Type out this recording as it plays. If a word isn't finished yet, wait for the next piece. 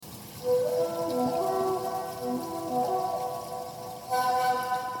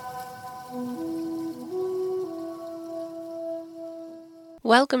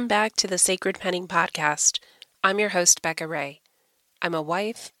Welcome back to the Sacred Penning Podcast. I'm your host, Becca Ray. I'm a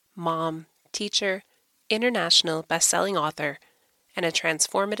wife, mom, teacher, international best-selling author, and a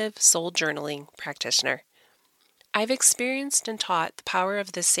transformative soul journaling practitioner. I've experienced and taught the power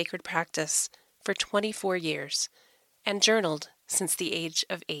of this sacred practice for 24 years and journaled since the age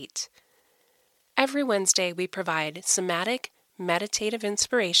of 8. Every Wednesday, we provide somatic, meditative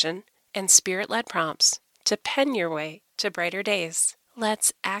inspiration and spirit-led prompts to pen your way to brighter days.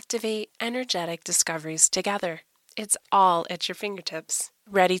 Let's activate energetic discoveries together. It's all at your fingertips.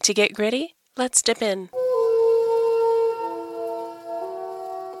 Ready to get gritty? Let's dip in.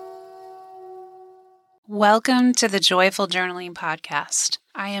 Welcome to the Joyful Journaling Podcast.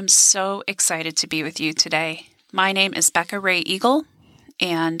 I am so excited to be with you today. My name is Becca Ray Eagle,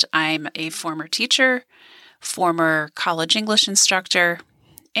 and I'm a former teacher, former college English instructor,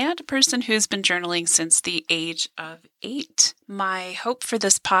 and a person who's been journaling since the age of 8. My hope for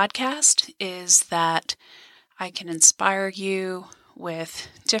this podcast is that I can inspire you with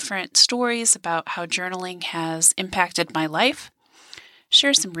different stories about how journaling has impacted my life,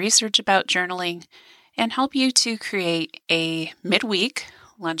 share some research about journaling, and help you to create a midweek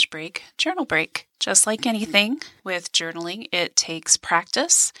lunch break journal break. Just like anything with journaling, it takes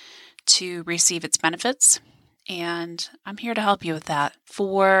practice to receive its benefits. And I'm here to help you with that.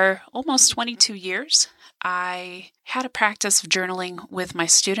 For almost 22 years, I had a practice of journaling with my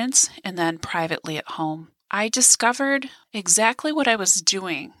students and then privately at home. I discovered exactly what I was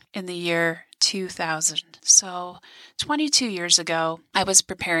doing in the year 2000. So 22 years ago, I was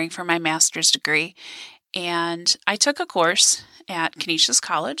preparing for my master's degree, and I took a course at Canisius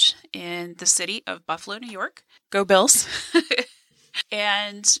College in the city of Buffalo, New York. Go Bills!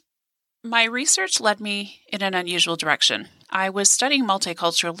 And my research led me in an unusual direction. I was studying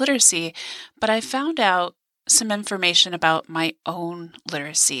multicultural literacy, but I found out some information about my own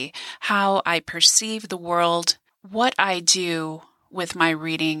literacy, how I perceive the world, what I do with my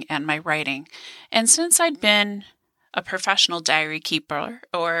reading and my writing. And since I'd been a professional diary keeper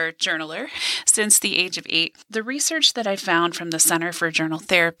or journaler since the age of 8, the research that I found from the Center for Journal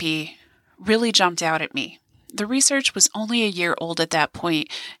Therapy really jumped out at me. The research was only a year old at that point,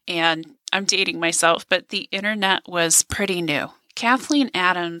 and I'm dating myself, but the internet was pretty new. Kathleen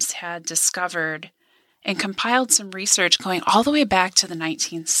Adams had discovered and compiled some research going all the way back to the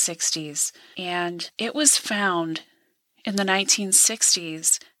 1960s, and it was found in the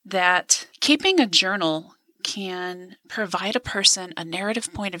 1960s that keeping a journal can provide a person a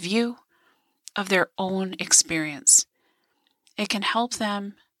narrative point of view of their own experience. It can help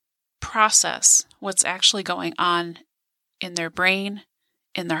them process what's actually going on in their brain,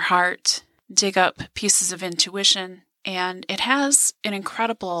 in their heart, dig up pieces of intuition, and it has an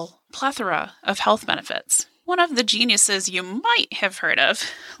incredible plethora of health benefits. One of the geniuses you might have heard of,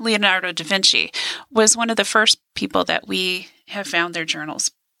 Leonardo da Vinci, was one of the first people that we have found their journals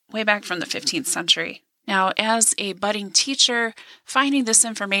way back from the 15th century. Now, as a budding teacher, finding this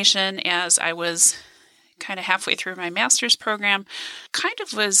information as I was kind of halfway through my master's program kind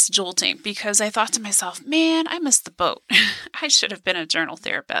of was jolting because I thought to myself, man, I missed the boat. I should have been a journal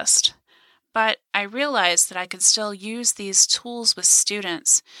therapist. But I realized that I could still use these tools with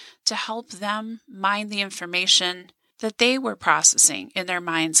students to help them mine the information that they were processing in their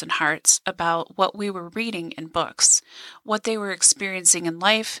minds and hearts about what we were reading in books, what they were experiencing in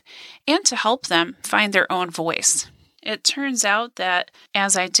life, and to help them find their own voice. It turns out that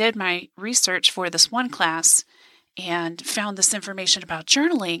as I did my research for this one class and found this information about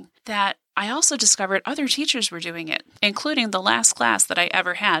journaling, that I also discovered other teachers were doing it, including the last class that I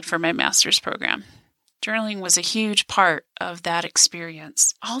ever had for my master's program. Journaling was a huge part of that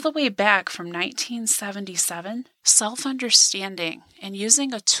experience. All the way back from 1977, self-understanding and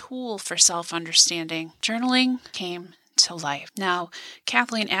using a tool for self-understanding, journaling came to life. Now,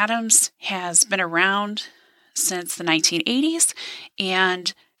 Kathleen Adams has been around since the 1980s,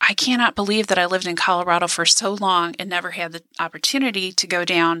 and I cannot believe that I lived in Colorado for so long and never had the opportunity to go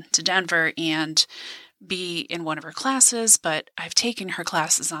down to Denver and be in one of her classes, but I've taken her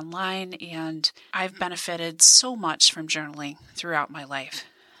classes online and I've benefited so much from journaling throughout my life.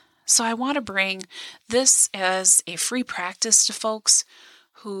 So I want to bring this as a free practice to folks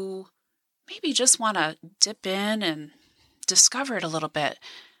who maybe just want to dip in and discover it a little bit,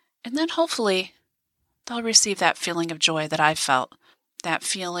 and then hopefully they'll receive that feeling of joy that I felt, that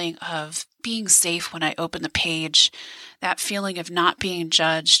feeling of being safe when I open the page, that feeling of not being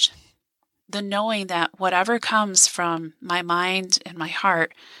judged, the knowing that whatever comes from my mind and my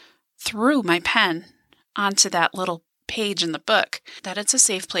heart through my pen onto that little page in the book, that it's a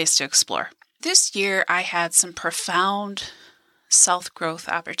safe place to explore. This year I had some profound self-growth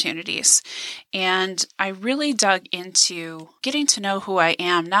opportunities. And I really dug into getting to know who I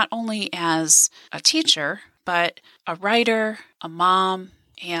am, not only as a teacher, but a writer, a mom,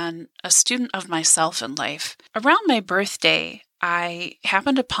 and a student of myself in life. Around my birthday, I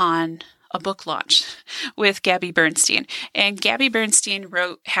happened upon a book launch with Gabby Bernstein. And Gabby Bernstein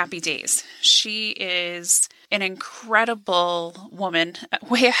wrote Happy Days. She is an incredible woman,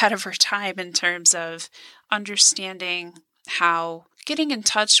 way ahead of her time in terms of understanding how getting in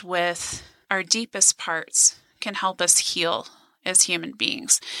touch with our deepest parts can help us heal as human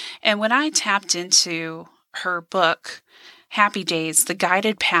beings. And when I tapped into her book, Happy Days, The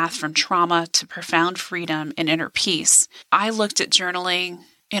Guided Path from Trauma to Profound Freedom and Inner Peace, I looked at journaling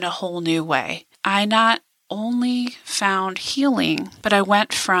in a whole new way. I not only found healing, but I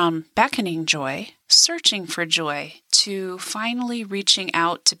went from beckoning joy, searching for joy, to finally reaching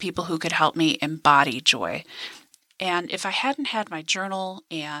out to people who could help me embody joy. And if I hadn't had my journal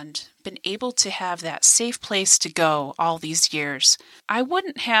and been able to have that safe place to go all these years, I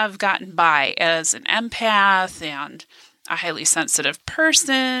wouldn't have gotten by as an empath and a highly sensitive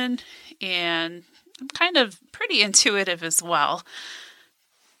person, and I'm kind of pretty intuitive as well.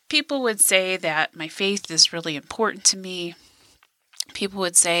 People would say that my faith is really important to me. People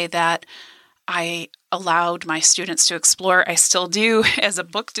would say that I allowed my students to explore. I still do as a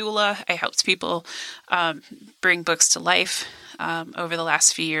book doula. I helped people bring books to life over the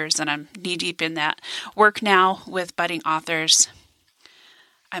last few years, and I'm knee-deep in that work now with budding authors.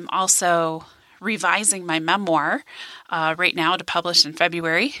 I'm also revising my memoir right now to publish in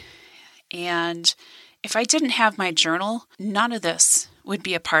February. And if I didn't have my journal, none of this would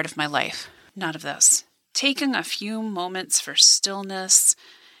be a part of my life. None of this. Taking a few moments for stillness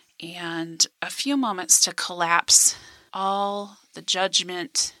and a few moments to collapse all the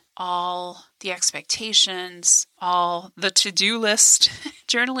judgment, all the expectations, all the to-do list.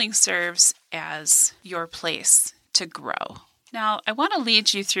 Journaling serves as your place to grow. Now, I want to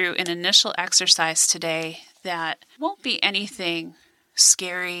lead you through an initial exercise today that won't be anything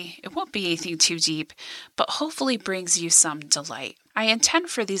scary, it won't be anything too deep, but hopefully brings you some delight. I intend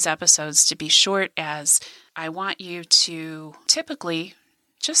for these episodes to be short, as I want you to typically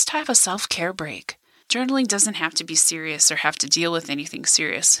just have a self-care break. Journaling doesn't have to be serious or have to deal with anything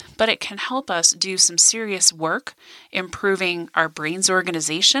serious, but it can help us do some serious work improving our brain's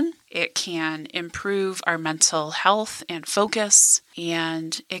organization. It can improve our mental health and focus,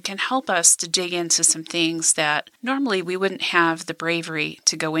 and it can help us to dig into some things that normally we wouldn't have the bravery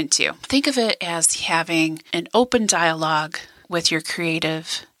to go into. Think of it as having an open dialogue with your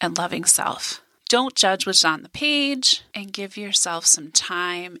creative and loving self. Don't judge what's on the page, and give yourself some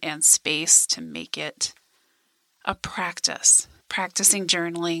time and space to make it a practice. Practicing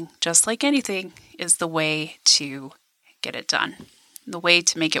journaling, just like anything, is the way to get it done. The way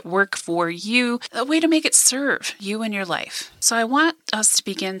to make it work for you, the way to make it serve you and your life. So I want us to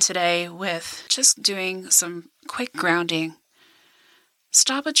begin today with just doing some quick grounding.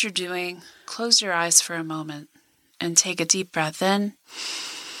 Stop what you're doing, close your eyes for a moment, and take a deep breath in.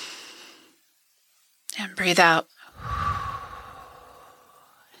 And breathe out.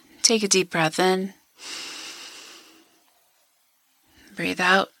 Take a deep breath in. Breathe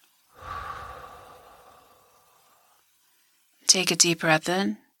out. Take a deep breath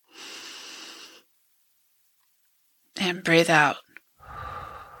in. And breathe out.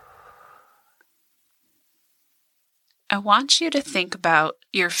 I want you to think about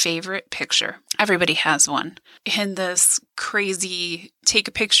your favorite picture. Everybody has one. In this crazy take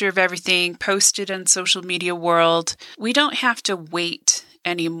a picture of everything, post it on social media world, we don't have to wait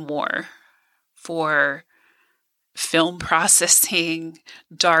anymore for film processing,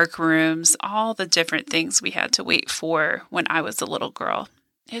 dark rooms, all the different things we had to wait for when I was a little girl.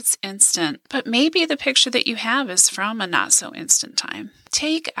 It's instant, but maybe the picture that you have is from a not so instant time.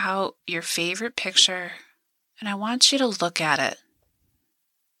 Take out your favorite picture, and I want you to look at it.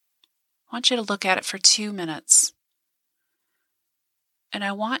 I want you to look at it for 2 minutes. And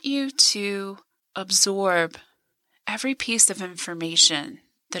I want you to absorb every piece of information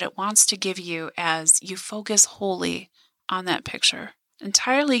that it wants to give you as you focus wholly on that picture.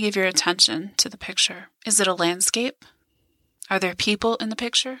 Entirely give your attention to the picture. Is it a landscape? Are there people in the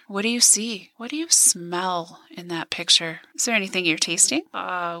picture? What do you see? What do you smell in that picture? Is there anything you're tasting?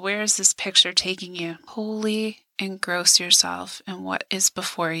 Where is this picture taking you? Wholly engross yourself in what is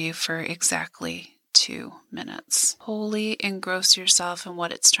before you for exactly 2 minutes. Wholly engross yourself in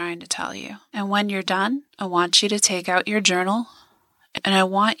what it's trying to tell you. And when you're done, I want you to take out your journal, and I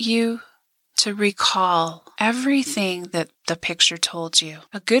want you to recall everything that the picture told you.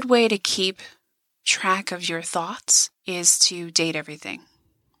 A good way to keep track of your thoughts is to date everything.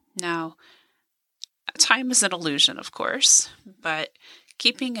 Now, time is an illusion, of course, but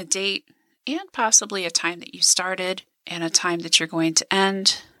keeping a date and possibly a time that you started and a time that you're going to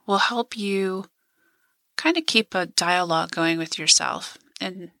end will help you kind of keep a dialogue going with yourself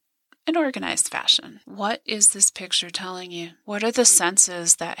in an organized fashion. What is this picture telling you? What are the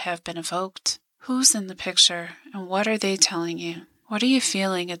senses that have been evoked? Who's in the picture and what are they telling you? What are you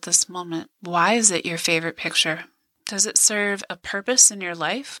feeling at this moment? Why is it your favorite picture? Does it serve a purpose in your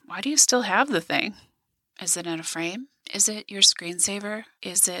life? Why do you still have the thing? Is it in a frame? Is it your screensaver?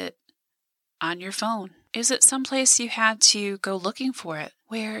 Is it on your phone? Is it someplace you had to go looking for it?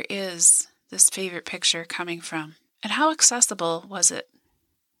 Where is this favorite picture coming from? And how accessible was it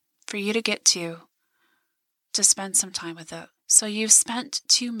for you to get to spend some time with it? So you've spent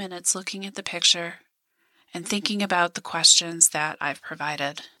 2 minutes looking at the picture and thinking about the questions that I've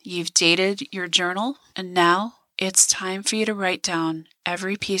provided. You've dated your journal, and now it's time for you to write down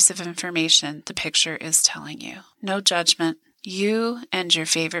every piece of information the picture is telling you. No judgment. You and your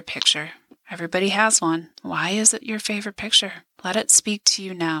favorite picture. Everybody has one. Why is it your favorite picture? Let it speak to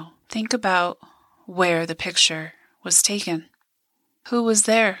you now. Think about where the picture was taken. Who was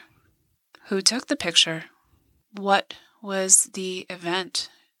there? Who took the picture? What was the event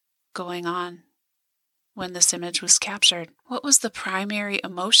going on when this image was captured? What was the primary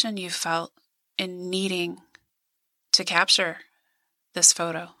emotion you felt in needing to capture this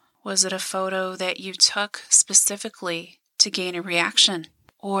photo? Was it a photo that you took specifically to gain a reaction?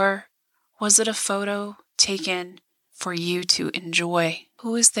 Or was it a photo taken for you to enjoy?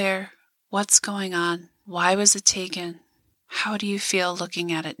 Who is there? What's going on? Why was it taken? How do you feel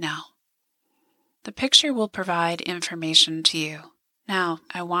looking at it now? The picture will provide information to you. Now,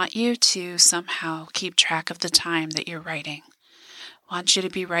 I want you to somehow keep track of the time that you're writing. I want you to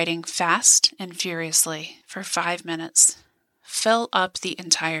be writing fast and furiously for 5 minutes. Fill up the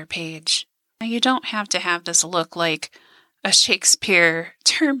entire page. Now, you don't have to have this look like a Shakespeare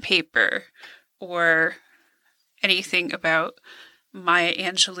term paper or anything about Maya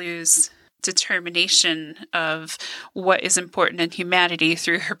Angelou's determination of what is important in humanity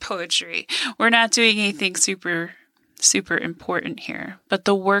through her poetry. We're not doing anything super important here, but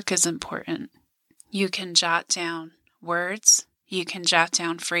the work is important. You can jot down words, you can jot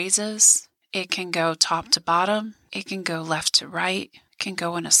down phrases, it can go top to bottom, it can go left to right, it can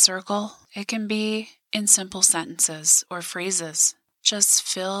go in a circle, it can be in simple sentences or phrases. Just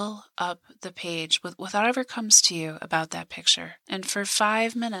fill up the page with whatever comes to you about that picture. And for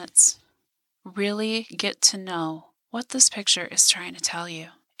 5 minutes, really get to know what this picture is trying to tell you.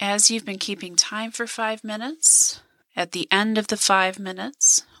 As you've been keeping time for 5 minutes, at the end of the 5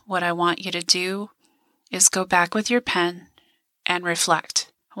 minutes, what I want you to do is go back with your pen and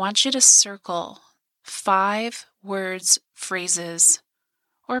reflect. I want you to circle 5 words, phrases,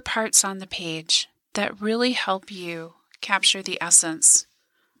 or parts on the page that really help you capture the essence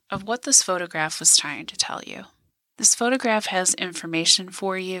of what this photograph was trying to tell you. This photograph has information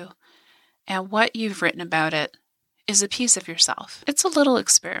for you, and what you've written about it is a piece of yourself. It's a little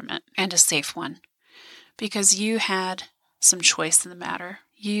experiment and a safe one because you had some choice in the matter.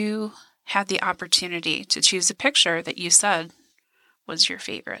 You had the opportunity to choose a picture that you said was your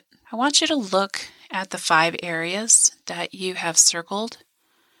favorite. I want you to look at the 5 areas that you have circled,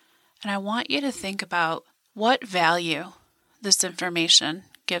 and I want you to think about what value this information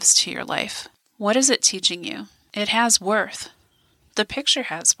gives to your life. What is it teaching you? It has worth. The picture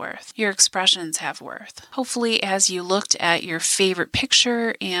has worth. Your expressions have worth. Hopefully, as you looked at your favorite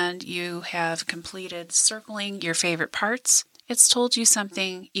picture and you have completed circling your favorite parts, it's told you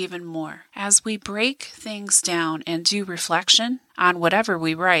something even more. As we break things down and do reflection on whatever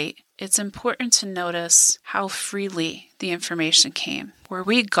we write, it's important to notice how freely the information came. Were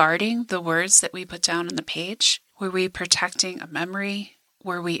we guarding the words that we put down on the page? Were we protecting a memory?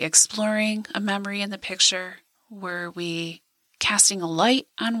 Were we exploring a memory in the picture? Were we casting a light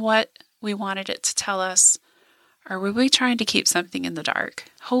on what we wanted it to tell us? Or were we trying to keep something in the dark?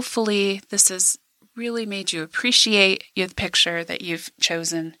 Hopefully, this has really made you appreciate the picture that you've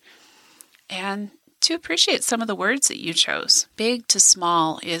chosen and to appreciate some of the words that you chose. Big to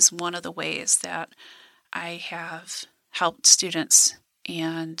small is one of the ways that I have helped students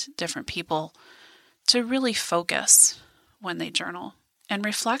and different people to really focus when they journal. And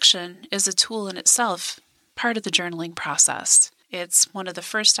reflection is a tool in itself, part of the journaling process. It's one of the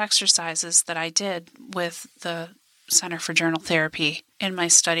first exercises that I did with the Center for Journal Therapy in my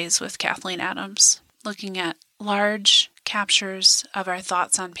studies with Kathleen Adams, looking at large captures of our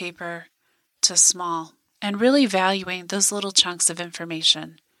thoughts on paper to small, and really valuing those little chunks of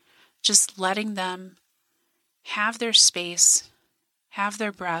information just letting them have their space, have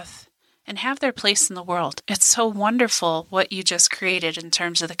their breath, and have their place in the world. It's so wonderful what you just created in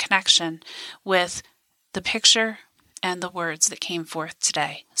terms of the connection with the picture and the words that came forth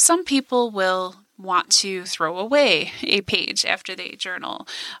today. Some people will want to throw away a page after they journal.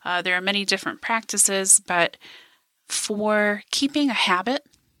 There are many different practices, but for keeping a habit,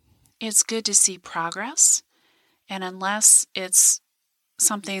 it's good to see progress. And unless it's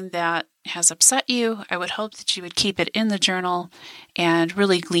something that has upset you, I would hope that you would keep it in the journal and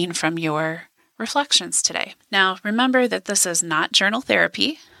really glean from your reflections today. Now, remember that this is not journal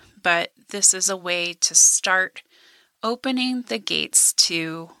therapy, but this is a way to start opening the gates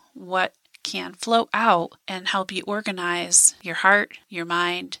to what can flow out and help you organize your heart, your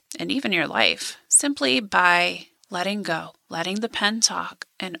mind, and even your life simply by letting go, letting the pen talk,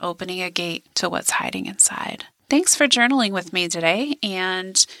 and opening a gate to what's hiding inside. Thanks for journaling with me today,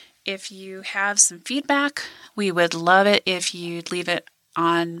 and if you have some feedback, we would love it if you'd leave it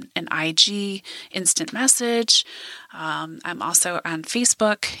on an IG instant message. I'm also on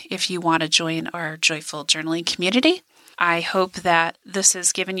Facebook if you want to join our Joyful Journaling community. I hope that this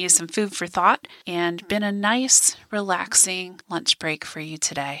has given you some food for thought and been a nice, relaxing lunch break for you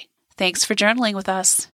today. Thanks for journaling with us.